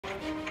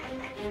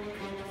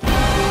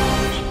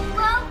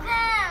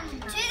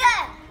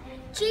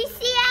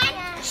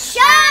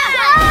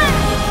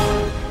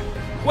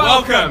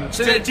Welcome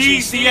to the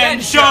GCN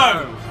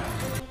Show!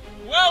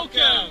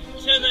 Welcome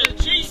to the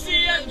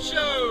GCN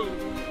Show!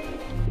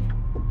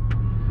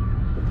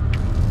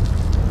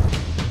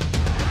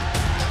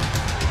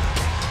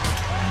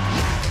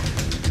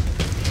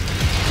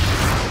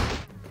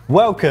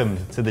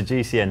 Welcome to the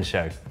GCN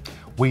Show.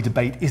 We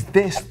debate, is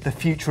this the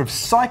future of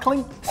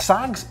cycling?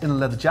 Sags in a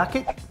leather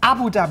jacket,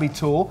 Abu Dhabi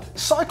Tour,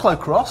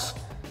 cyclo-cross,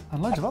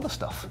 and loads of other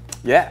stuff.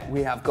 Yeah,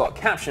 we have got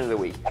Caption of the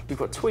Week, we've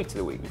got Tweet of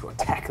the Week, we've got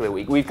Tech of the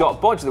Week, we've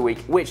got Bodge of the Week,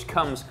 which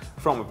comes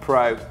from a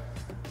pro.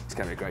 It's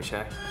going to be a great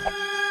show.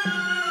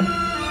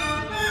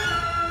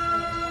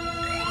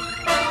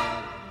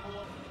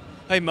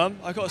 Hey Mum,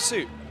 I got a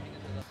suit.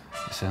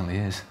 It certainly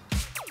is.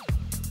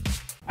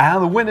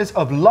 And the winners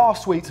of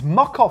last week's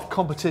muc-off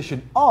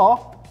competition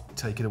are...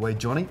 Take it away,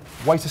 Johnny.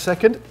 Wait a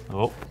second.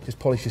 Oh. Just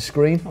polish your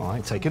screen. All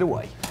right, take it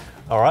away.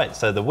 All right,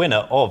 so the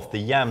winner of the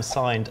Yam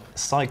signed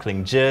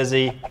cycling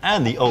jersey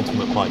and the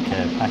ultimate bike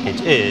care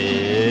package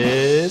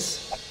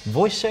is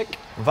Wojciech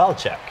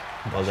Walczak.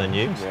 Well done,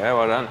 you. Yeah,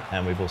 well done.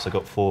 And we've also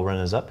got 4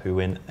 runners up who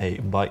win a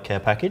bike care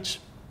package.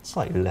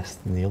 Slightly less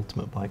than the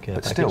ultimate bike care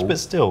package, but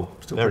still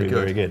very,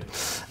 very good.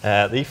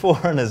 The 4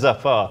 runners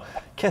up are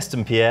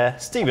Keston Pierre,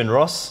 Stephen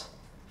Ross,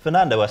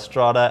 Fernando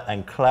Estrada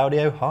and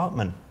Claudio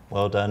Hartmann.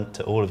 Well done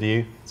to all of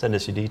you. Send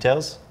us your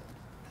details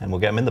and we'll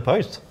get them in the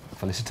post.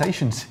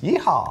 Felicitations.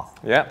 Yeehaw.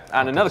 Yeah,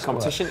 and another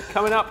competition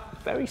coming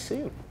up very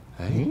soon.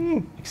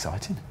 Hey,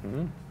 exciting.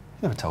 You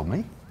never told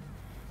me.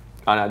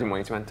 Oh no, I didn't want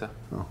you to enter.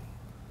 Oh.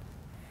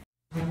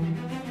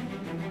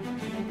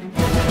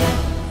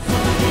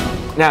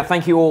 Now,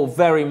 thank you all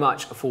very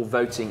much for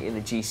voting in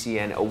the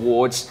GCN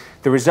Awards.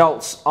 The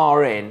results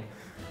are in,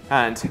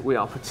 and we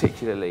are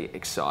particularly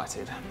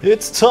excited.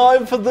 It's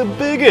time for the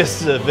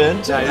biggest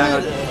event.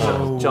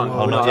 No, John,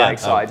 we're not that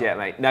excited yet,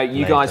 mate. No,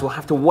 you guys will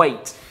have to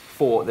wait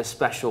for the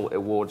special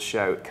awards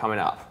show coming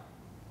up.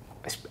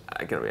 It's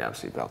going to be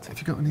absolutely belting. Have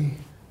you got any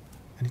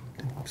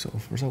sort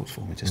of results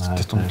for me? Just on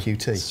the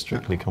QT? It's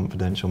strictly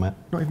confidential, Matt.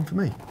 Not even for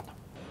me.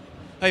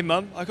 Hey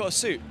Mum, I got a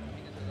suit.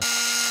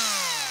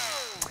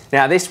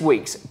 Now, this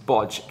week's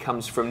bodge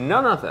comes from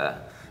none other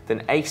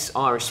than ace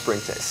Irish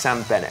sprinter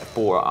Sam Bennett of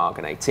Bora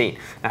Argon 18.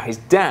 Now, his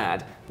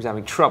dad was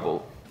having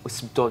trouble with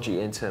some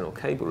dodgy internal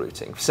cable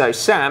routing. So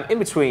Sam, in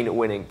between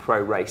winning pro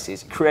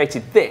races,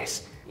 created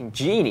this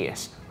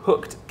ingenious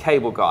hooked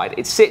cable guide.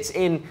 It sits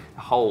in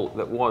the hole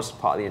that was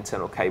part of the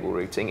internal cable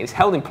routing. It's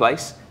held in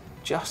place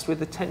just with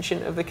the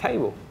tension of the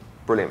cable.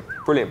 Brilliant,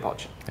 brilliant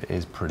bodge. It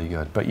is pretty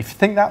good. But if you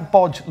think that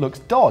bodge looks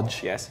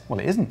dodge, yes. Well,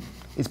 it isn't.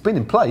 It's been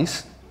in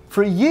place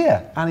for a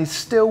year and is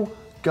still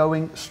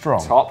going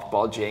strong. Top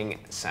bodging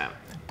Sam.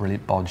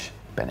 Brilliant bodge,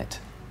 Bennett.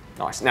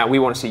 Nice. Now, we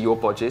want to see your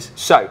bodges,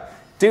 so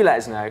do let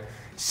us know.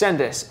 Send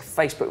us a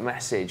Facebook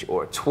message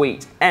or a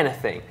tweet,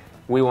 anything.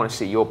 We want to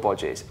see your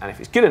bodges, and if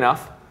it's good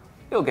enough,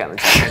 you'll get them.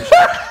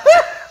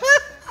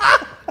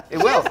 It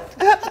will.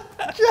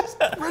 Just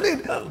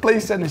brilliant.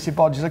 Please send us your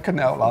bodges. I couldn't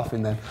help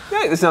laughing then.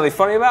 No, there's nothing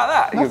funny about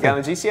that. Nothing. You'll get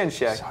on the GCN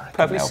show. Sorry,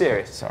 perfectly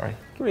serious. Sorry.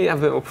 Can we have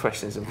a bit more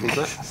professionalism, please,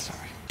 mate? Sorry.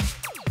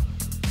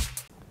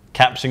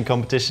 Caption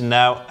competition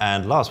now,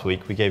 and last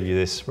week we gave you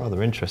this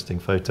rather interesting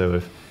photo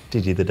of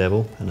Didi the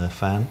Devil and her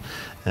fan.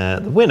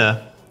 The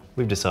winner,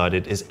 we've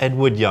decided, is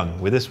Edward Young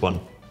with this one.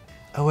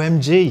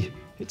 OMG,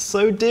 it's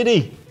so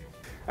Diddy.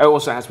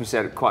 Also, as we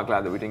said, quite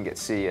glad that we didn't get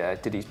to see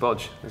Diddy's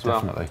bodge as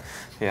well. Definitely.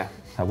 Yeah.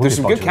 There's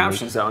some good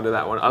captions though under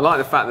that one. I like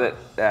the fact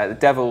that the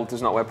devil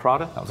does not wear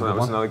Prada. That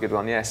was another good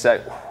one, yeah. So,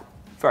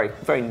 very,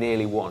 very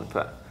nearly won,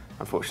 but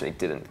unfortunately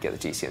didn't get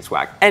the GCN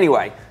swag.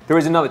 Anyway, there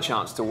is another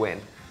chance to win.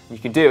 You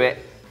can do it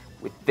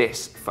with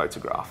this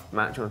photograph.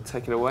 Matt, do you want to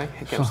take it away?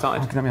 Get them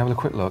started. Let me have a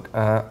quick look.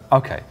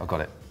 Okay, I've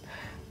got it.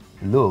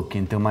 Look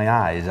into my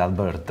eyes,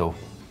 Alberto.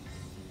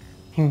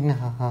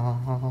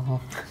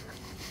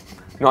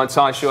 Not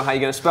entirely sure how you're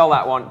going to spell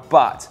that one,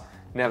 but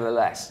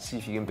nevertheless, see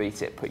if you can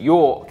beat it. Put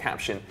your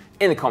caption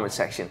in the comment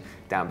section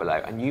down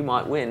below, and you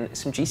might win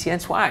some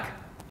GCN swag.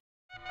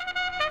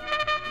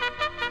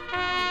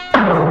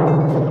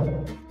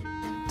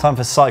 Time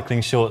for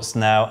cycling shorts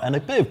now, and a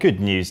bit of good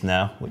news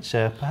now, which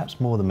perhaps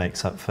more than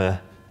makes up for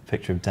a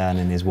picture of Dan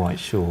in his white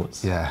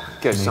shorts. Yeah.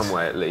 Go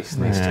somewhere at least.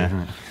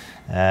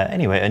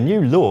 Anyway, a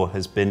new law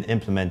has been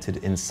implemented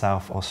in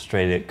South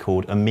Australia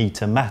called A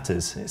Metre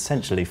Matters. It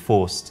essentially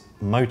forced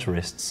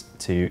motorists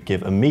to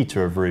give a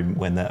metre of room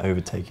when they're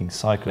overtaking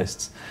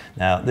cyclists.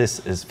 Now,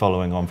 this is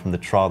following on from the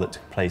trial that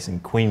took place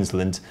in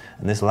Queensland,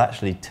 and this will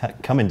actually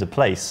come into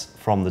place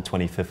from the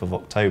 25th of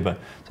October.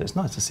 So it's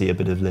nice to see a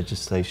bit of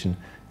legislation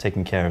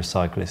taking care of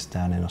cyclists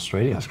down in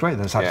Australia. That's great,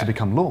 that's actually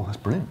become law, that's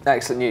brilliant.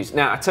 Excellent news.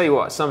 Now, I tell you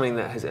what, something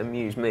that has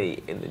amused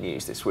me in the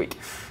news this week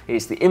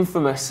is the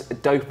infamous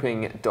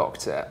doping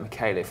doctor,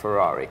 Michele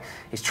Ferrari,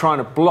 is trying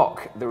to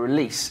block the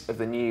release of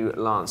the new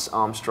Lance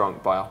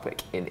Armstrong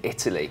biopic in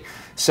Italy.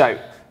 So,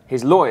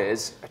 his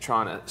lawyers are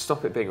trying to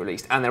stop it being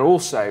released, and they're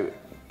also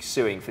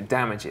suing for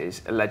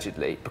damages,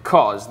 allegedly,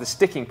 because the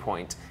sticking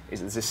point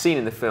is there's a scene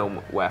in the film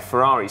where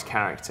Ferrari's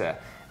character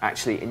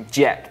actually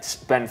injects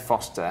Ben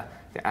Foster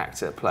the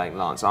actor playing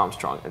Lance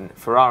Armstrong. And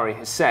Ferrari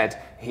has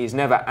said he's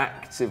never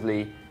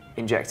actively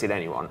injected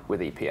anyone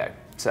with EPO.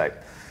 So,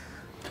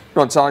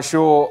 not entirely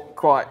sure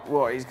quite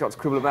what he's got to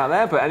quibble about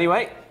there, but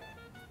anyway.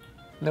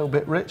 A little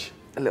bit rich.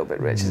 A little bit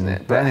rich, isn't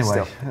it? But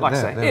anyway, still, like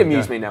I say, it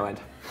amused me no end.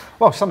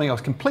 Well, something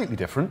else completely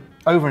different.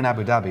 Over in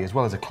Abu Dhabi, as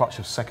well as a clutch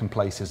of second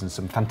places and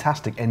some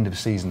fantastic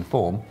end-of-season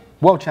form,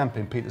 world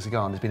champion Peter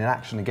Sagan has been in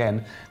action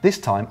again, this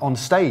time on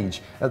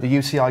stage at the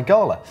UCI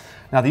Gala.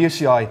 Now, the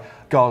UCI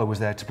Gala was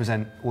there to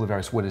present all the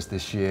various winners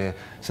this year,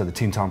 so the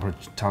Team Time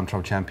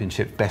Trial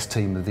Championship, Best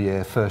Team of the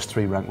Year, first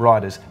 3 ranked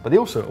riders, but they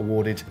also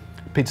awarded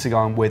Peter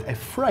Sagan with a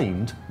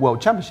framed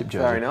World Championship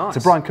jersey. Very nice.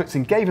 So Brian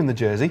Cookson gave him the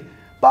jersey,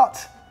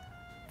 but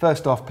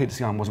first off, Peter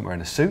Sagan wasn't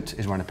wearing a suit,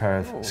 he's wearing a pair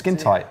of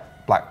skin-tight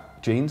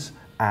black jeans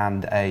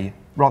and a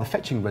rather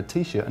fetching red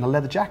t-shirt and a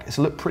leather jacket.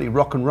 So it looked pretty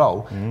rock and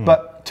roll,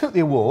 but took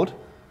the award,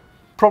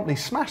 promptly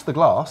smashed the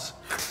glass,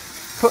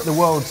 put the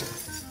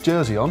world's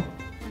jersey on,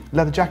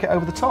 leather jacket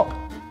over the top.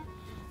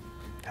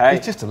 Hey,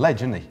 he's just a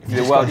legend, isn't he?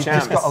 He's the world He's champ.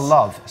 just got to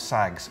love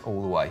Sags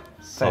all the way.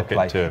 Fair Sock it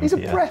play. to him, He's a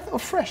yeah. breath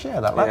of fresh air,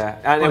 that lad.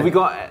 Yeah, and have we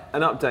got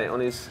an update on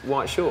his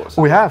white shorts?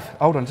 We have.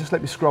 Hold on, just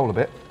let me scroll a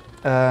bit.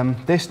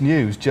 This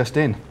news just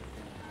in.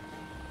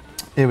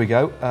 Here we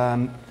go.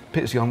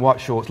 Peter Sagan white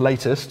shorts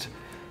latest.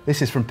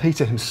 This is from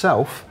Peter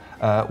himself.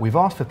 We've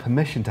asked for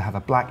permission to have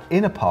a black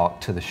inner part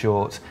to the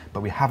shorts,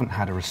 but we haven't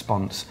had a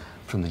response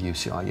from the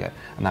UCI yet,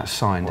 and that's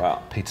signed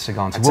Peter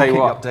Sagan. So we'll keep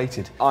you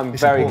updated. I'm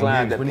It's very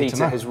important glad news. that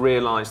Peter has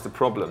realised the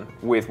problem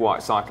with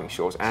white cycling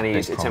shorts, and he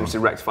is attempting to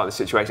rectify the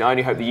situation. I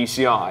only hope the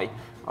UCI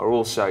are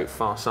also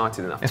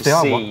far-sighted enough to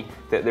see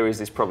that there is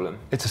this problem.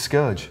 It's a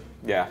scourge.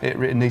 Yeah.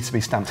 It needs to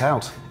be stamped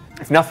out.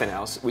 If nothing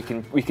else, we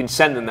can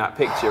send them that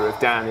picture of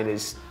Dan in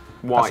his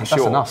white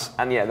shorts, enough.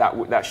 and yeah,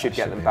 that should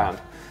get them banned.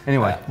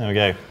 Anyway, There we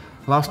go.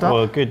 last up.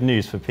 Well, good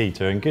news for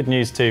Peter, and good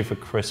news too for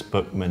Chris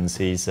Bookmans.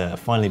 He's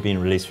finally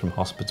been released from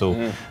hospital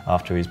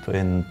after he's put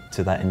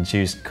into that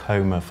induced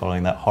coma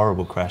following that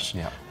horrible crash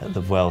at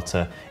the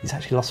Vuelta. He's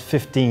actually lost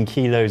 15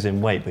 kilos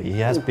in weight, but he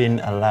has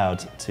been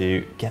allowed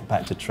to get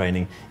back to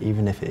training,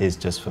 even if it is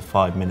just for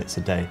 5 minutes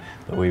a day.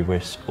 But we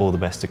wish all the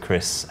best to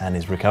Chris and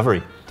his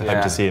recovery.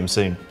 Hope to see him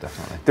soon.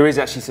 Definitely. There is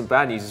actually some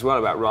bad news as well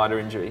about rider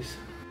injuries.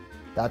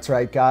 That's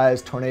right,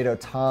 guys. Tornado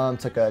Tom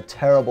took a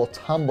terrible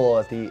tumble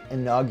at the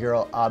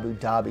inaugural Abu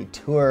Dhabi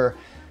Tour.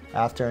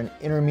 After an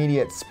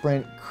intermediate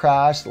sprint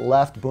crash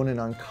left Boonen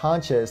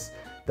unconscious,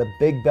 the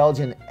big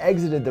Belgian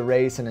exited the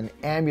race in an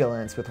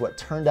ambulance with what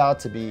turned out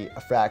to be a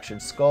fractured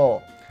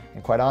skull.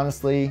 And quite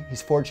honestly,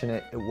 he's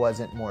fortunate it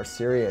wasn't more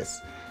serious.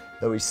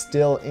 Though he's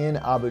still in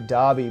Abu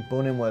Dhabi,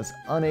 Boonen was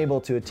unable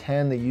to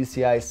attend the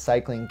UCI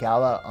Cycling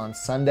Gala on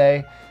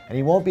Sunday, and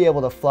he won't be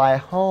able to fly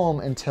home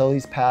until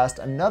he's passed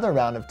another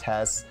round of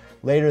tests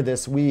later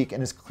this week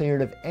and is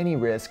cleared of any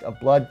risk of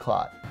blood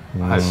clot.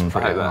 I hope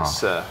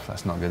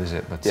That's not good, is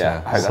it? But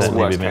yeah, I hope that's the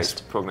certainly worst be case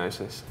missed.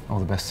 prognosis. all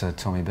the best to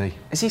Tommy B.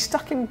 Is he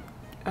stuck in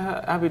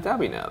Abu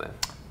Dhabi now then?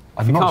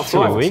 I'm He not can't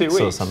sure. fly for 2 Weeks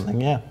or weeks.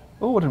 something, yeah.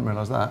 Oh, I didn't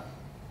realise that.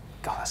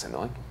 God, that's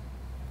annoying.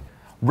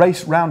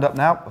 Race roundup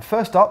now.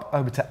 First up,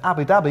 over to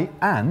Abu Dhabi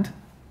and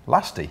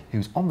Lasty,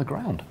 who's on the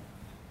ground.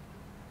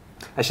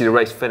 Actually, the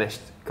race finished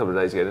a couple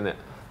of days ago, didn't it?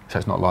 So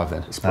it's not live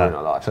then. It's probably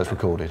not live. So it's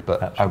recorded, but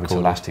That's over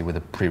recorded. to Lasty with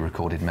a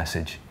pre-recorded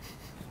message.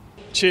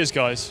 Cheers,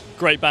 guys.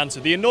 Great banter.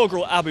 The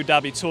inaugural Abu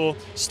Dhabi Tour,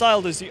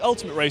 styled as the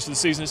ultimate race of the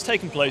season, has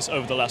taken place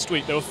over the last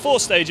week. There were 4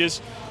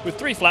 stages, with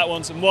 3 flat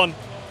ones and 1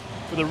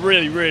 with a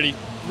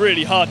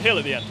really hard hill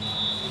at the end.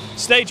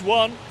 Stage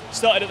 1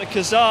 started at the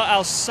Khazar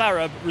Al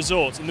Sarab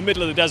resort in the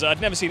middle of the desert.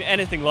 I'd never seen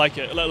anything like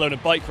it, let alone a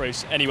bike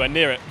race anywhere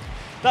near it.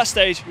 That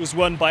stage was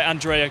won by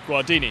Andrea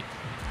Guardini.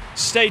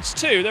 Stage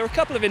 2, there were a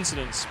couple of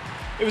incidents.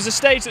 It was a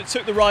stage that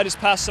took the riders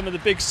past some of the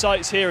big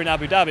sites here in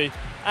Abu Dhabi,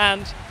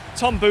 and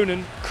Tom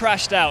Boonen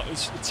crashed out. It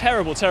was a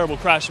terrible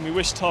crash, and we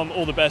wish Tom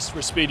all the best for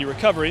a speedy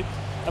recovery.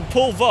 And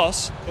Paul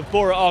Voss of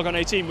Bora Argon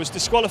 18 was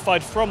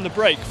disqualified from the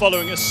break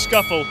following a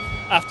scuffle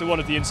after one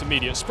of the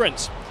intermediate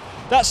sprints.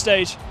 That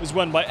stage was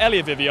won by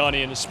Elia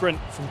Viviani in a sprint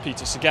from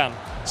Peter Sagan.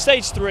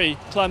 Stage 3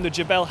 climbed the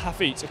Jebel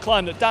Hafit, a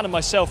climb that Dan and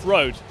myself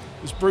rode.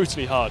 It was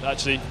brutally hard,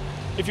 actually.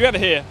 If you're ever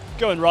here,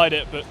 go and ride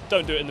it, but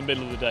don't do it in the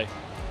middle of the day.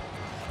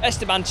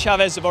 Esteban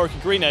Chavez of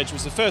Orica Green Edge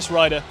was the first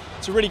rider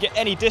to really get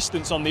any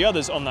distance on the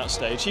others on that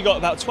stage. He got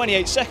about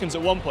 28 seconds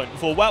at one point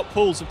before Wout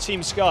Poels of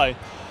Team Sky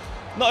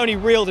not only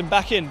reeled him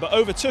back in, but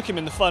overtook him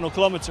in the final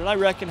kilometre, and I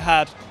reckon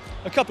had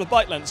a couple of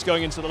bike lengths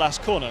going into the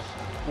last corner,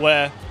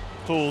 where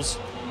Poels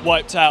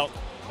wiped out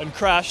and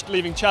crashed,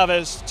 leaving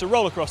Chavez to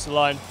roll across the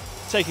line,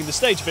 taking the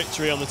stage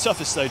victory on the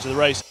toughest stage of the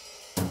race.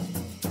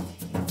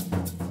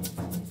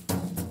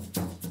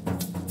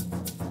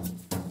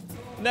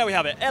 And there we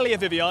have it. Elia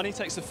Viviani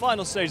takes the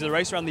final stage of the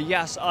race around the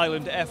Yas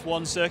Island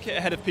F1 circuit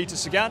ahead of Peter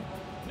Sagan,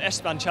 and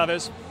Esteban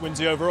Chavez wins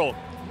the overall.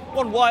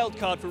 One wild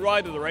card for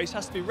rider of the race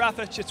has to be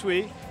Rafa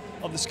Chetui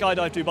of the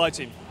Skydive Dubai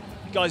team.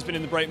 The guy's been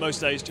in the break most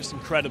days, just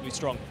incredibly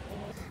strong.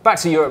 Back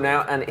to Europe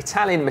now, and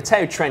Italian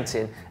Matteo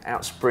Trentin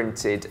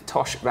outsprinted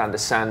Tosh van der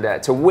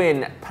Sande to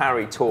win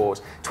Paris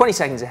Tours, 20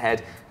 seconds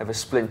ahead of a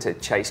splintered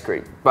chase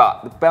group.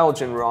 But the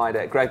Belgian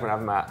rider, Greg van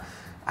Avermaet,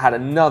 had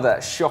another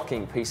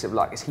shocking piece of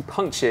luck as he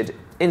punctured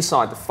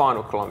inside the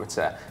final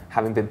kilometre,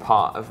 having been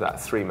part of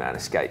that three-man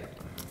escape.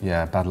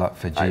 Yeah, bad luck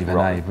for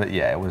Givenet, but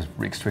yeah, it was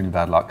extremely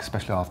bad luck,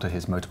 especially after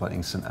his motorbike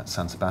incident at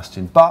San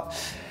Sebastian. But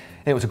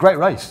it was a great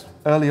race.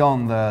 Early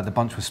on, the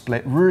bunch was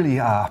split. Really,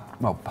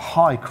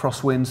 high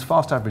crosswinds,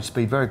 fast average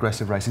speed, very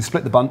aggressive racing.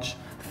 Split the bunch.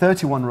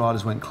 31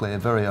 riders went clear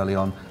very early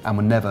on and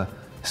were never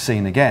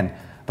seen again.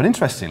 But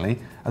interestingly,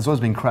 as well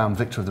as being crowned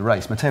victor of the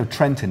race, Matteo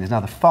Trentin is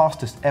now the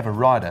fastest ever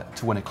rider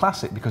to win a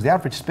classic because the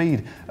average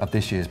speed of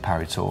this year's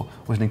Paris Tour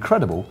was an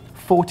incredible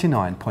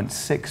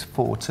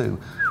 49.642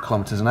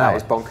 kilometres an hour.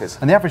 That is bonkers.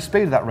 And the average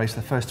speed of that race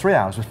for the first 3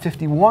 hours was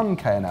 51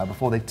 k an hour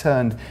before they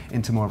turned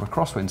into more of a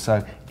crosswind.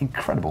 So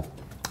incredible.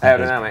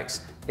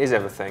 Aerodynamics is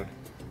everything,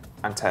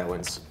 and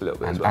tailwinds a little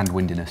bit as well. And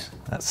windiness.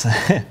 That's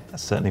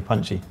certainly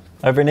punchy.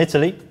 Over in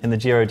Italy, in the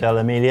Giro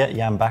dell'Emilia,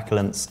 Jan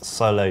Bakelant's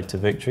soloed to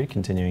victory,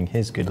 continuing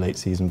his good late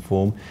season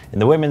form. In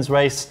the women's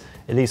race,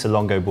 Elisa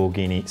Longo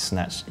Borghini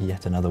snatched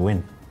yet another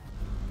win.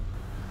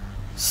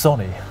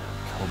 Sonny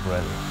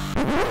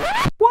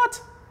Colbrelli.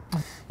 What?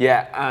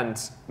 Yeah,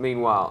 and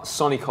meanwhile,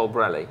 Sonny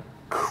Colbrelli,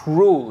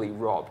 cruelly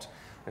robbed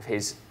of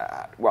his,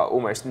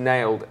 almost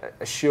nailed,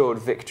 assured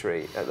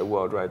victory at the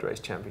World Road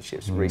Race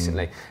Championships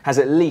recently, has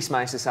at least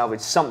managed to salvage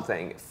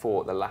something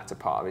for the latter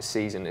part of his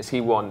season as he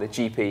won the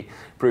GP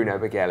Bruno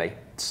Beghelli.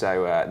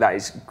 So that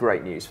is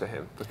great news for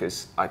him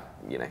because,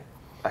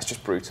 that's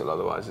just brutal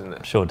otherwise, isn't it?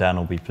 I'm sure Dan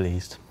will be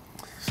pleased.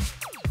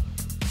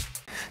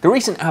 The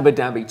recent Abu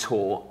Dhabi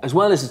Tour, as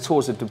well as the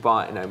tours of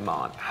Dubai and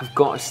Oman, have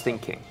got us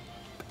thinking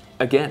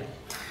again.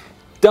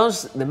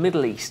 Does the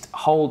Middle East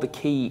hold the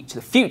key to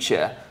the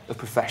future of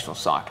professional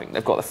cycling?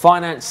 They've got the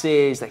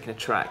finances, they can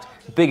attract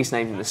the biggest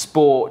names in the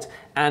sport,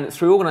 and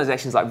through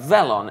organisations like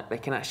Velon, they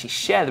can actually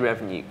share the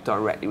revenue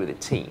directly with the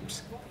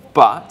teams.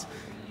 But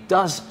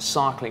does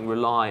cycling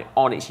rely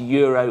on its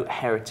Euro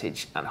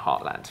heritage and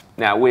heartland?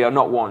 Now, we are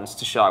not ones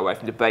to shy away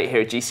from debate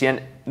here at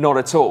GCN, not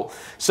at all.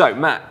 So,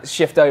 Matt,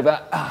 shift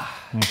over.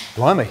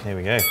 Blimey. Here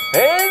we go.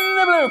 In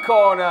the blue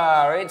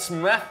corner, it's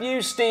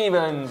Matthew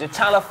Stevens,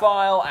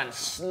 Italophile and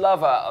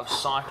slover of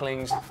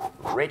cycling's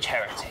rich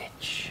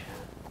heritage.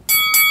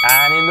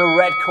 And in the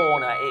red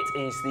corner, it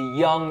is the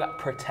young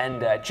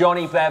pretender,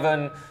 Johnny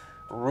Bevan,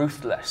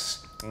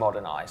 ruthless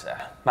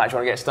moderniser. Matt, do you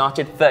want to get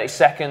started? 30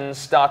 seconds,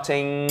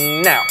 starting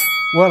now.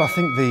 Well, I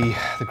think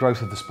the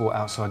growth of the sport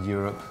outside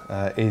Europe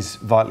is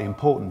vitally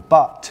important,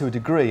 but to a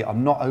degree,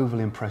 I'm not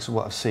overly impressed with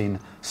what I've seen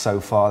so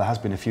far. There has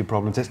been a few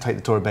problems. Let's take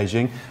the Tour of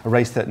Beijing, a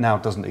race that now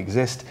doesn't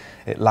exist.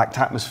 It lacked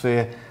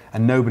atmosphere,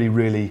 and nobody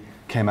really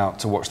came out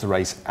to watch the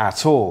race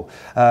at all.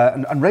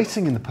 And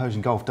racing in the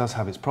Persian Gulf does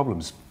have its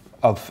problems.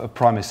 Of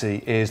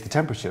primacy is the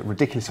temperature,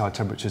 ridiculous high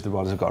temperatures the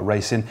riders have got to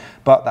race in,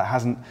 but that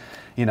hasn't,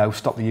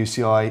 stopped the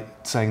UCI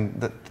saying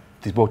that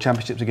these World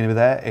Championships are going to be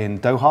there in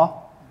Doha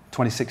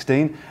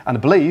 2016, and I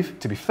believe,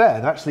 to be fair,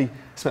 they've actually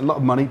spent a lot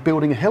of money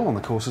building a hill on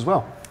the course as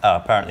well.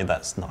 Apparently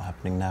that's not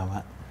happening now,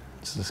 Matt.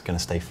 It's just going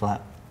to stay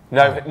flat.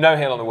 No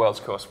hill on the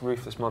world's course.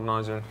 Ruthless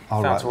moderniser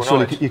and right.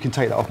 Surely you can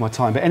take that off my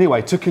time. But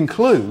anyway, to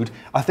conclude,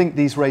 I think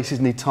these races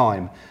need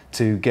time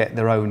to get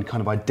their own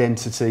kind of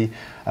identity.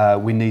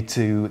 We need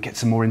to get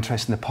some more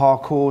interest in the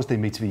parcours. They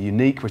need to be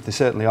unique, which they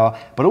certainly are.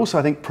 But also,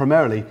 I think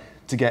primarily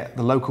to get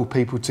the local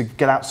people to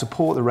get out,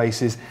 support the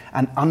races,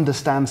 and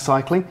understand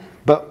cycling.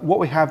 But what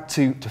we have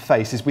to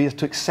face is we have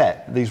to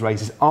accept that these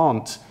races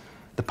aren't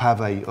the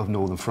pavé of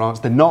northern France.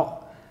 They're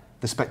not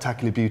the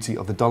spectacular beauty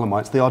of the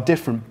Dolomites. They are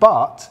different,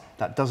 but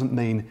that doesn't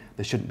mean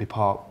they shouldn't be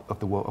part of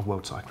the world of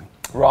world cycling.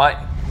 Right,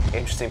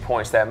 interesting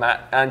points there,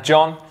 Matt. And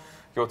John,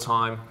 your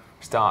time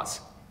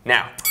starts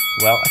now.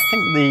 Well, I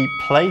think the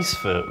place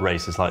for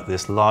races like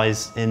this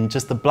lies in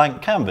just the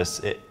blank canvas.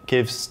 It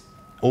gives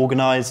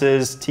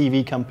organisers,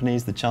 TV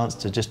companies the chance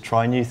to just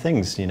try new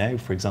things,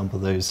 for example,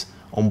 those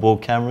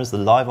onboard cameras, the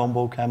live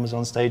onboard cameras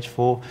on stage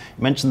 4.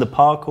 You mentioned the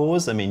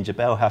parcours. I mean,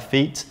 Jebel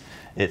Hafit,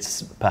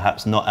 it's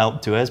perhaps not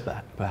Alpe d'Huez,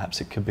 but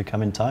perhaps it could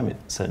become in time. It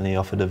certainly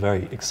offered a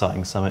very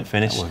exciting summit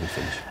finish. That was a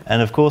finish.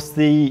 And of course,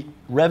 the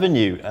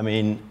revenue. I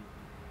mean,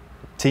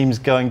 teams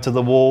going to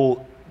the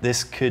wall,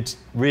 this could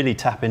really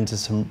tap into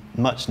some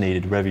much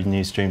needed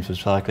revenue streams for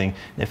cycling.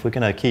 And if we're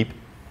going to keep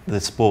the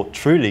sport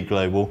truly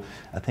global,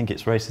 I think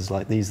it's races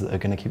like these that are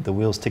going to keep the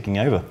wheels ticking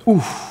over.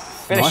 Oof.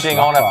 Finishing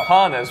Nice on a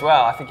pun as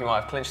well. I think you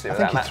might have clinched it with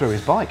that, I think he Matt. threw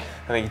his bike.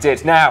 I think he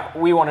did. Now,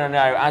 we want to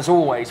know, as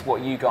always,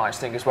 what you guys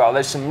think as well.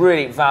 There's some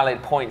really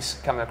valid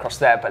points coming across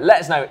there, but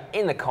let us know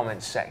in the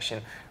comments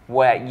section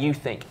where you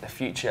think the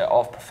future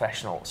of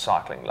professional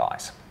cycling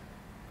lies.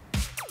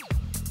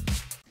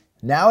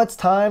 Now it's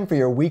time for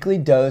your weekly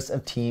dose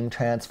of team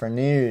transfer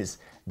news.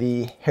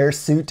 The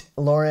hirsute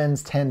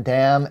Lorenz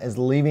Tandem is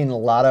leaving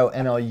Lotto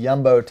NL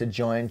Jumbo to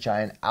join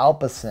Giant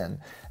Alpecin.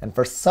 And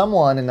for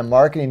someone in the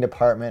marketing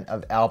department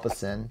of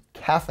Alpecin,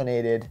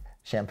 caffeinated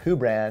shampoo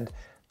brand,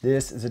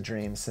 this is a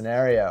dream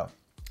scenario.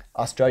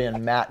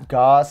 Australian Matt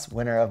Goss,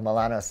 winner of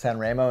Milano-San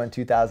Remo in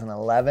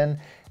 2011,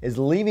 is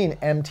leaving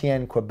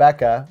MTN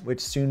Quebeca, which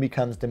soon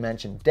becomes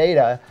Dimension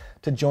Data,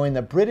 to join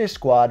the British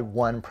squad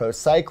One Pro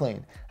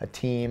Cycling, a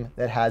team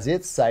that has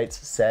its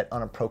sights set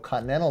on a Pro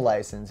Continental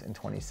license in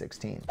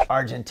 2016.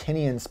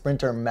 Argentinian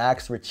sprinter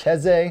Max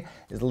Richeze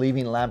is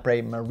leaving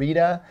Lampre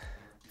Merida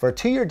for a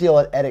 2-year deal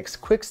at edX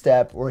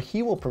Quickstep, where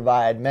he will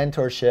provide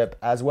mentorship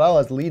as well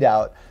as lead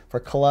out for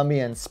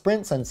Colombian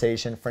sprint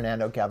sensation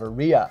Fernando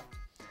Gaviria.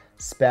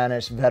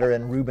 Spanish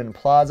veteran Ruben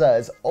Plaza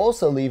is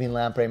also leaving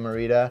Lampre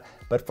Merida,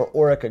 but for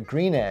Orica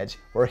Green Edge,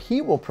 where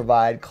he will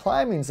provide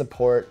climbing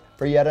support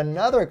for yet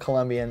another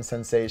Colombian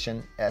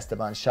sensation,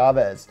 Esteban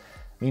Chavez.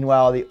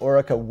 Meanwhile, the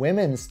Orica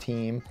women's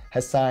team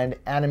has signed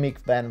Annemiek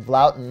van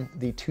Vleuten,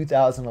 the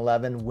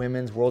 2011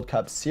 Women's World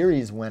Cup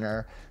Series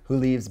winner, who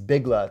leaves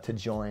Bigla to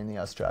join the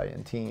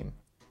Australian team.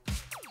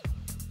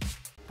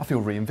 I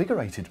feel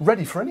reinvigorated,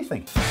 ready for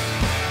anything.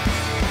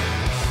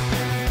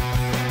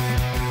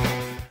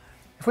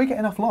 If we get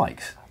enough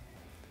likes,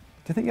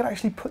 do you think you'll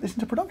actually put this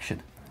into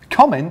production?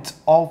 Comment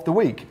of the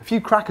week. A few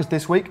crackers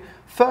this week.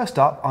 First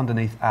up,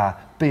 underneath our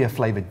beer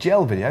flavoured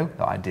gel video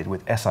that I did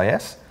with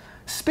SIS,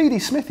 Speedy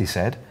Smithy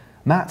said,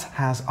 Matt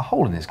has a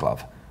hole in his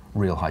glove.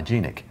 Real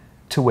hygienic.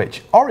 To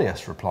which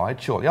Aureus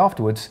replied shortly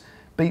afterwards,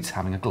 beats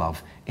having a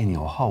glove in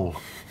your hole.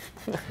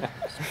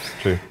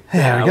 True.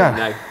 There we go.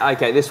 No.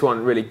 Okay, this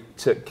one really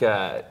took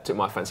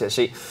my fancy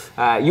actually.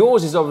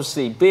 Yours is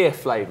obviously beer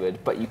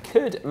flavoured, but you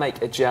could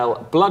make a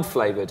gel blood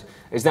flavoured,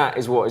 as that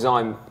is what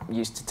I'm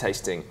used to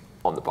tasting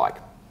on the bike.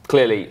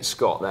 Clearly,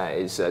 Scott there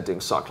is doing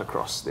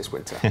cyclo-cross this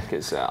winter,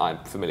 because I'm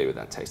familiar with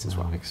that taste as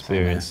well.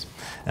 Experience.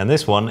 And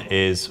this one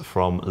is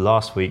from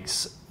last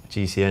week's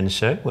GCN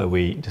show, where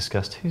we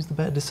discussed who's the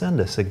better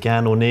descender,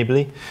 Sagan or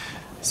Nibali.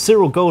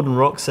 Cyril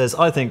Goldenrock says,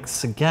 I think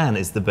Sagan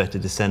is the better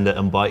descender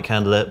and bike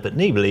handler, but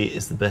Nibali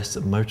is the best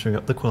at motoring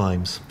up the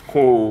climbs.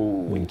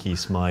 Ooh. Winky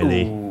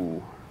smiley.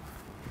 Ooh.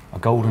 A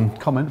golden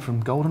comment from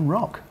Golden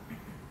Rock.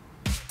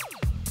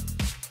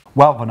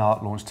 Wout van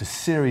Aert launched a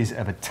series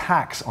of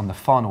attacks on the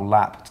final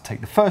lap to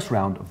take the first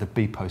round of the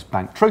Bpost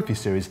Bank Trophy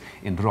Series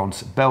in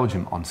Reims,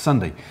 Belgium on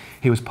Sunday.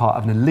 He was part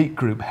of an elite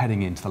group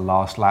heading into the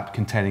last lap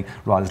containing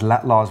riders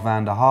Lars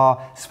van der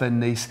Haar,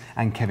 Sven Nys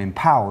and Kevin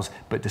Powles,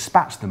 but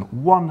dispatched them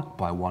one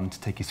by one to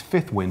take his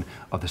 5th win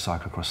of the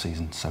cyclocross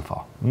season so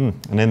far.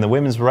 And in the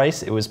women's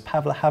race, it was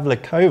Pavla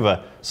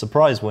Havlikova,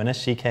 surprise winner.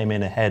 She came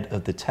in ahead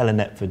of the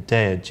Telenet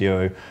Verdea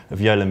duo of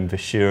Jolem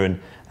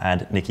Verschuren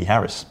and Nikki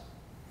Harris.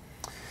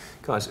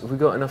 Guys, have we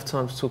got enough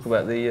time to talk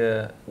about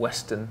the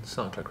Western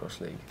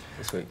Cyclocross League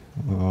this week?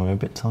 Oh, we're a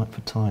bit tight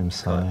for time,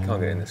 so... Can't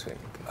get in this week.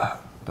 Okay.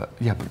 But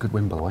good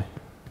win by the way.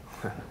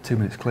 2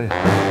 minutes clear.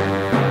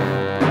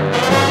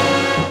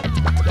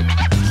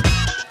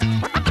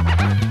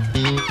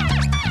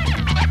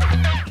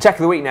 Check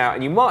of the week now,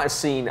 and you might have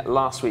seen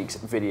last week's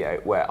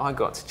video where I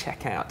got to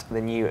check out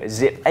the new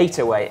Zip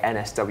 808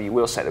 NSW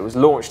wheelset that was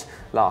launched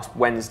last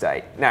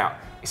Wednesday. Now,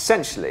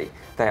 essentially,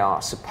 they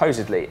are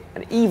supposedly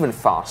an even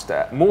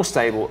faster, more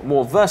stable,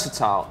 more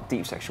versatile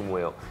deep section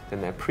wheel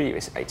than their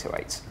previous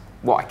 808s.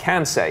 What I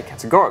can say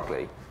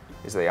categorically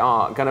is they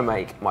are going to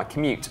make my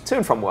commute to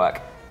and from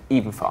work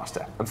even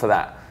faster, and for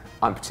that,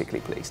 I'm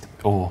particularly pleased.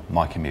 Or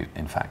my commute,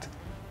 in fact.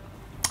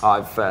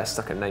 I've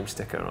stuck a name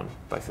sticker on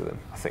both of them.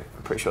 I'm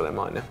pretty sure they're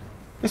mine now.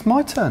 It's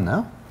my turn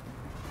now.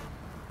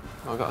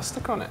 I've got a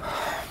sticker on it.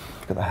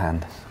 Look at the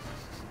hand.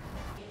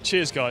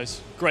 Cheers,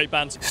 guys. Great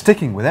banter.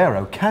 Sticking with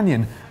Aero,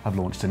 Canyon have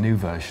launched a new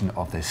version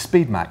of their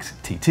Speedmax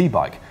TT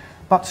bike.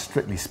 But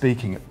strictly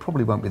speaking, it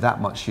probably won't be that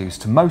much use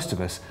to most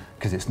of us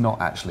because it's not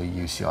actually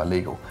UCI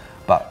legal.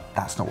 But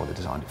that's not what they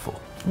designed it for.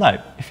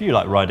 No, if you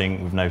like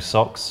riding with no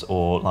socks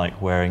or like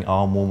wearing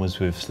arm warmers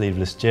with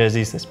sleeveless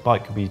jerseys, this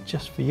bike could be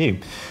just for you.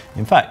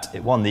 In fact,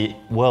 it won the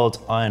World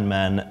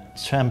Ironman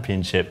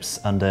Championships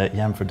under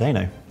Jan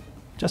Frodeno.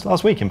 Just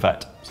last week, in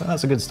fact. So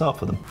that's a good start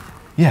for them.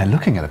 Yeah,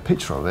 looking at a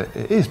picture of it,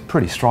 it is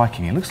pretty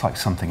striking. It looks like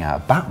something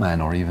out of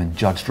Batman or even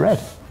Judge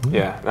Dredd.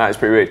 Yeah, that is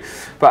pretty weird.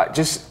 But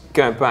just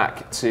going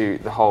back to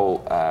the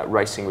whole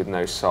racing with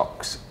no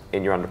socks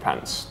in your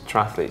underpants,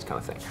 triathletes kind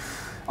of thing.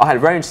 I had a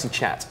very interesting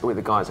chat with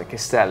the guys at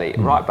Castelli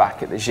right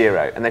back at the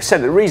Giro, and they've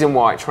said the reason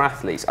why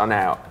triathletes are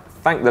now,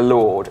 thank the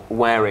Lord,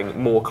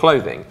 wearing more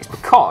clothing is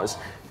because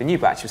the new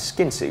batch of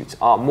skin suits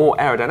are more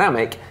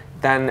aerodynamic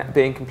than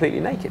being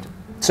completely naked.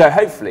 So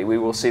hopefully we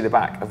will see the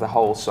back of the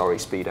whole sorry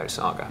Speedo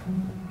saga.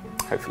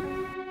 Hopefully.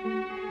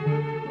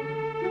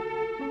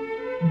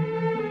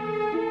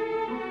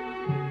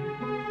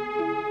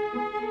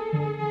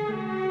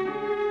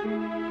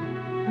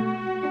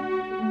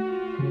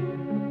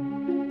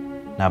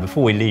 Now,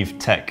 before we leave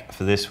tech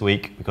for this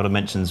week, we've got to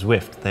mention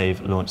Zwift. They've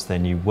launched their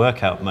new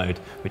workout mode,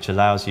 which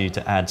allows you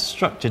to add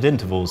structured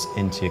intervals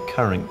into your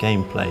current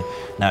gameplay.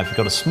 Now, if you've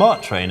got a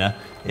smart trainer,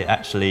 it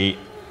actually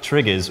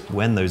triggers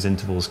when those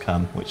intervals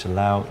come, which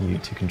allow you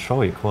to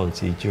control your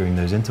quality during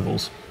those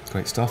intervals.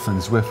 Great stuff, and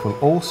Zwift will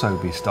also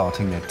be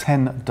starting their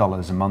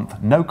 $10 a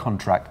month, no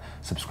contract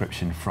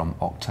subscription from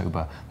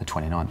October the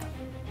 29th.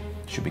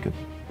 Should be good.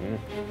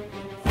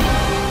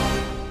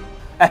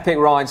 Epic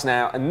rides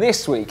now, and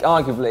this week,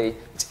 arguably,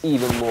 it's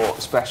even more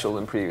special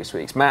than previous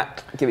weeks.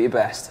 Matt, give it your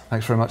best.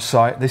 Thanks very much,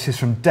 Si. This is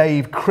from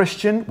Dave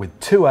Christian with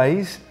 2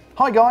 A's.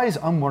 Hi guys,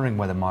 I'm wondering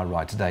whether my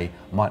ride today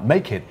might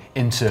make it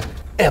into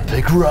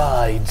Epic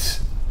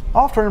Rides.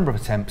 After a number of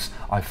attempts,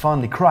 I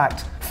finally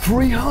cracked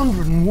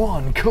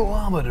 301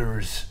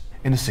 kilometers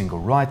in a single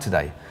ride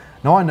today.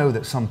 Now I know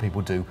that some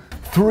people do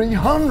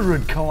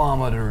 300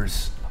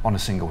 kilometers on a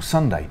single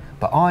Sunday,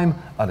 but I'm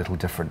a little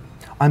different.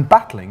 I'm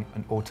battling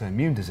an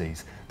autoimmune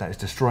disease that is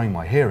destroying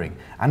my hearing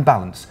and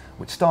balance,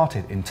 which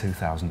started in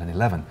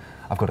 2011.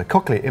 I've got a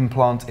cochlear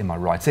implant in my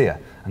right ear,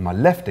 and my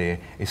left ear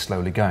is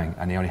slowly going,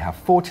 and I only have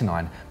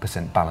 49%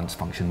 balance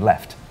function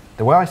left.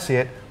 The way I see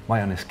it,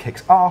 my illness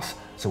kicks ass,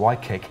 so I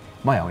kick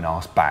my own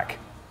ass back.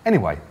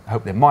 Anyway, I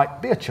hope there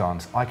might be a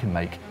chance I can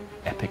make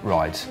epic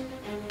rides.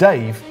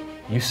 Dave,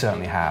 you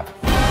certainly have.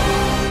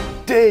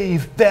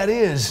 Dave, that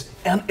is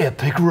an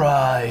epic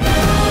ride.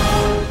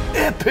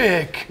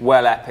 Epic!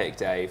 Well, epic,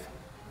 Dave.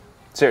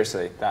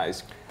 Seriously, that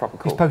is proper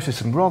cool. He's posted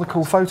some rather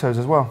cool photos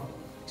as well.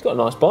 He's got a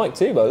nice bike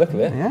too, by the look of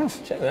it. Yes.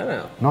 Check that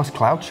out. Nice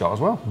cloud shot as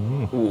well.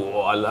 Ooh,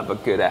 I love a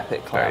good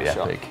epic cloud Very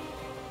shot. epic.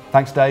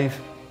 Thanks, Dave.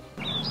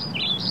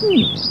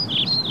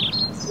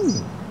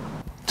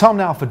 Time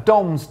now for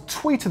Dom's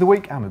tweet of the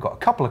week, and we've got a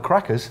couple of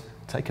crackers.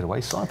 Take it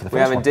away, Si, for the first We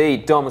have one.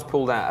 indeed. Dom has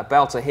pulled out a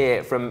belter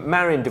here from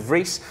Marion de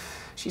Vries.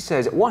 She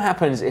says, what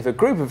happens if a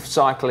group of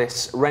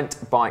cyclists rent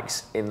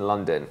bikes in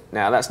London?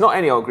 Now, that's not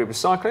any old group of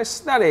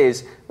cyclists. That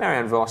is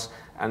Marianne Vos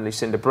and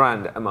Lucinda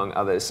Brand, among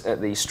others, at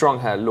the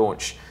Strongher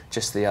launch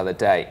just the other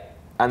day.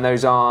 And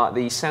those are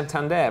the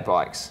Santander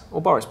bikes,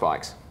 or Boris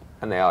bikes,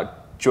 and they are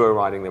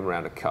joyriding them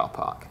around a car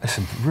park. There's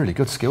some really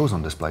good skills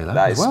on display there.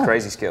 That as is well.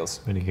 crazy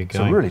skills. Really good It's a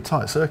going. really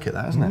tight circuit,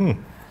 that, isn't it?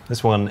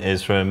 This one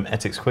is from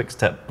Ethics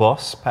Quickstep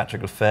boss,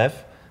 Patrick Lefebvre,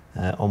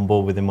 on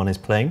board with him on his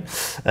plane.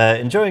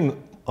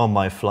 Enjoying on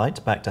my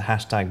flight back to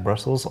hashtag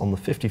Brussels on the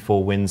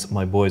 54 wins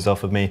my boys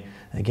offered me.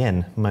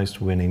 Again,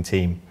 most winning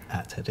team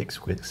at Ethics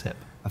Quickstep.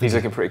 He's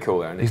looking pretty cool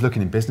there, isn't he? He's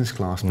looking in business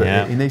class, but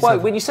Yeah. he needs Well,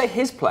 to... when you say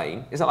his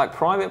plane, is that like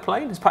private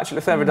plane? Has Patrick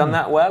Lefebvre done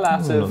that well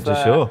out of, not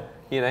too sure.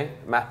 you know,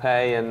 Mape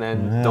and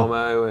then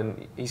Domo,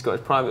 and he's got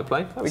his private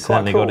plane? That'd be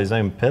Certainly quite cool. got his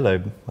own pillow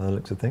by the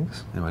looks of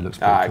things. Anyway, looks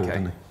pretty cool, Okay.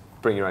 doesn't he?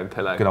 Bring your own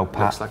pillow. Good old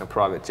Pat. Looks like a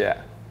private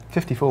jet.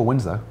 54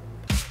 wins, though.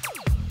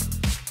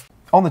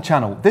 On the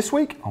channel this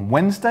week, on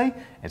Wednesday,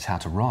 it's how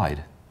to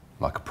ride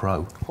like a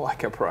pro.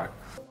 Like a pro.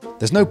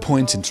 There's no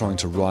point in trying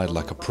to ride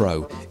like a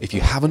pro if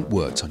you haven't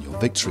worked on your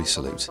victory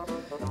salute.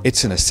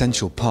 It's an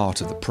essential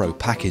part of the pro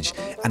package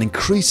and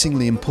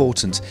increasingly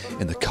important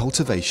in the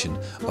cultivation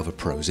of a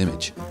pro's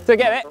image. Do I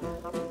get it?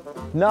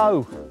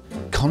 No.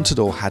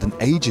 Contador had an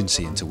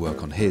agency in to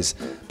work on his,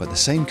 but the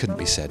same couldn't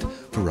be said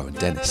for Rowan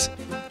Dennis.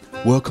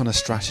 Work on a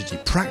strategy,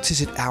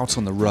 practice it out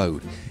on the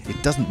road.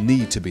 It doesn't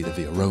need to be the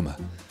Via Roma.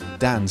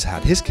 Dan's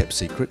had his kept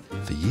secret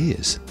for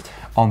years.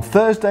 On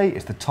Thursday,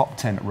 it's the top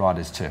 10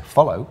 riders to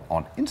follow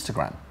on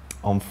Instagram.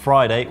 On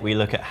Friday, we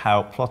look at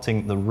how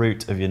plotting the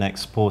route of your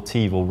next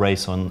Sportivo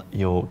race on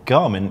your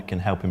Garmin can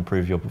help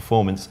improve your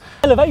performance.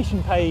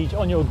 Elevation page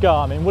on your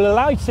Garmin will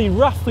allow you to see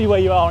roughly where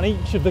you are on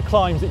each of the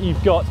climbs that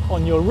you've got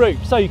on your route.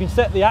 So you can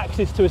set the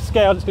axis to a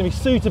scale that's going to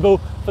be suitable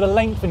for the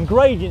length and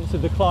gradients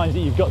of the climbs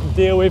that you've got to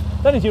deal with.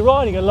 Then as you're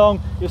riding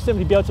along, you'll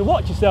simply be able to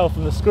watch yourself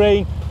from the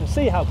screen and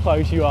see how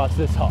close you are to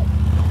the top.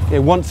 Yeah,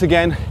 once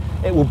again,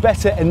 it will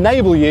better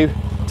enable you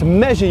to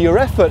measure your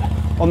effort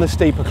on the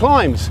steeper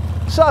climbs.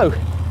 So,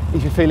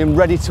 if you're feeling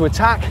ready to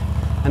attack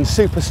and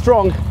super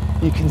strong,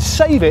 you can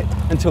save it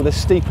until the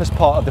steepest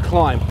part of the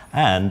climb.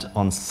 And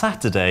on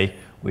Saturday,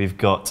 we've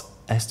got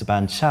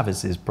Esteban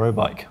Chavez's Pro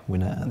Bike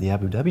winner at the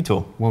Abu Dhabi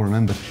Tour. Well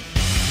remembered.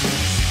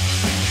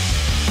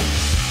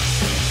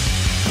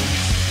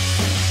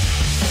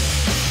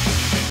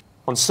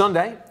 On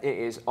Sunday, it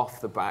is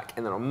off the back,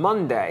 and then on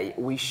Monday,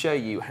 we show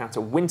you how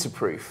to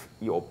winterproof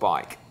your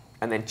bike.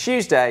 And then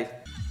Tuesday...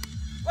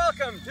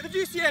 Welcome to the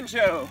GCN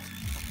Show.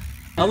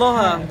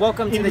 Aloha,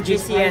 welcome to the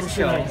GCN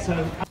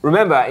Show.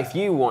 Remember, if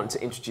you want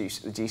to introduce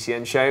the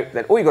GCN Show,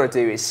 then all you've got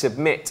to do is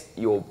submit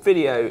your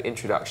video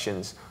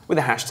introductions with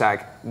the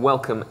hashtag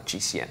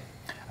WelcomeGCN.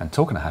 And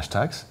talking of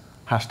hashtags,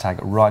 hashtag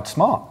Ride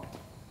Smart.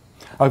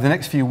 Over the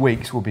next few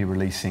weeks, we'll be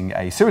releasing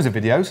a series of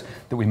videos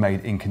that we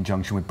made in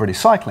conjunction with British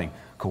Cycling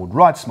called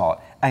Ride Smart,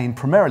 aimed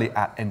primarily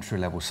at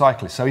entry-level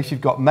cyclists. So if you've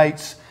got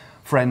mates,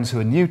 friends who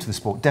are new to the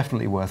sport,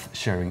 definitely worth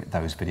sharing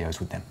those videos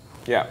with them.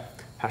 Yeah,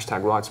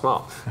 hashtag Ride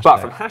Smart. But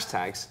from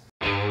hashtags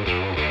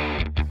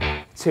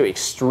to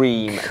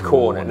extreme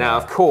corner. Now,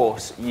 of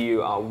course,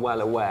 you are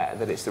well aware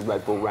that it's the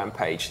Red Bull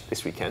Rampage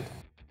this weekend.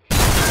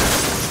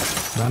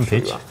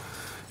 Rampage.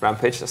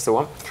 Rampage, that's the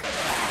one.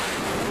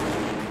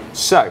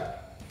 So,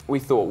 we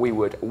thought we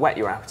would whet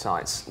your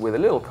appetites with a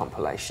little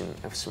compilation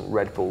of some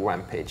Red Bull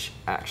Rampage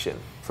action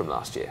from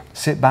last year.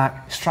 Sit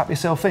back, strap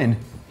yourself in,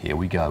 here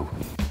we go.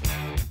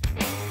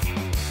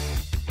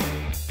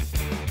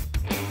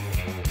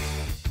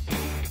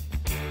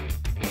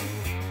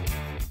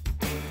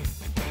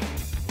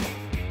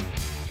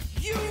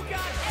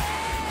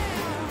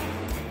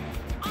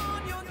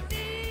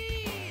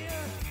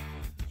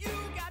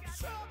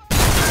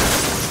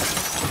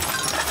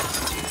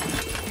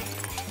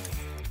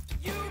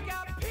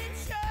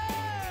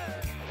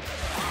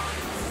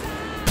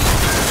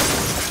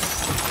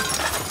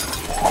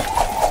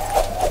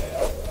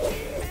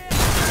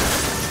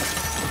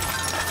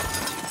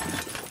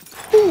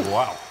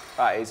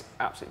 That is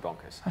absolutely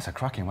bonkers. That's a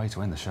cracking way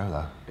to end the show,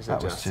 though. Isn't it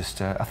that was just?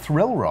 just a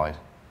thrill ride.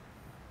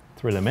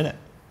 Thrill a minute.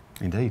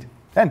 Indeed.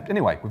 And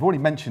anyway, we've already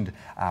mentioned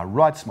our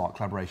Ride Smart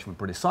collaboration with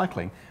British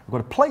Cycling. We've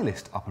got a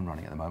playlist up and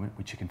running at the moment,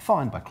 which you can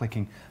find by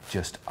clicking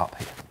just up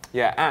here.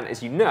 Yeah, and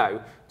as you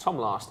know, Tom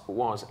Last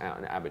was out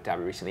in Abu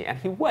Dhabi recently, and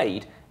he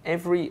weighed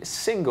every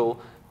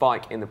single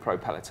bike in the Pro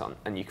Peloton,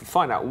 and you can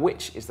find out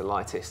which is the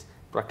lightest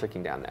by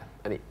clicking down there.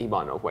 And he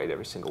might not have weighed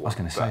every single one. I was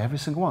going to say, every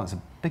single one. It's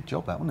a big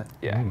job, that, wasn't it?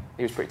 Yeah,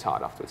 he was pretty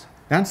tired afterwards.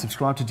 And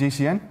subscribe to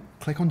GCN.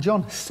 Click on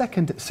John's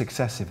second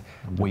successive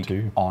week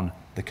on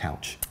the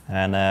couch.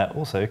 And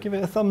also give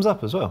it a thumbs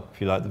up as well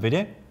if you like the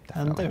video.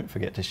 Definitely. And don't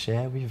forget to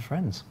share with your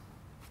friends.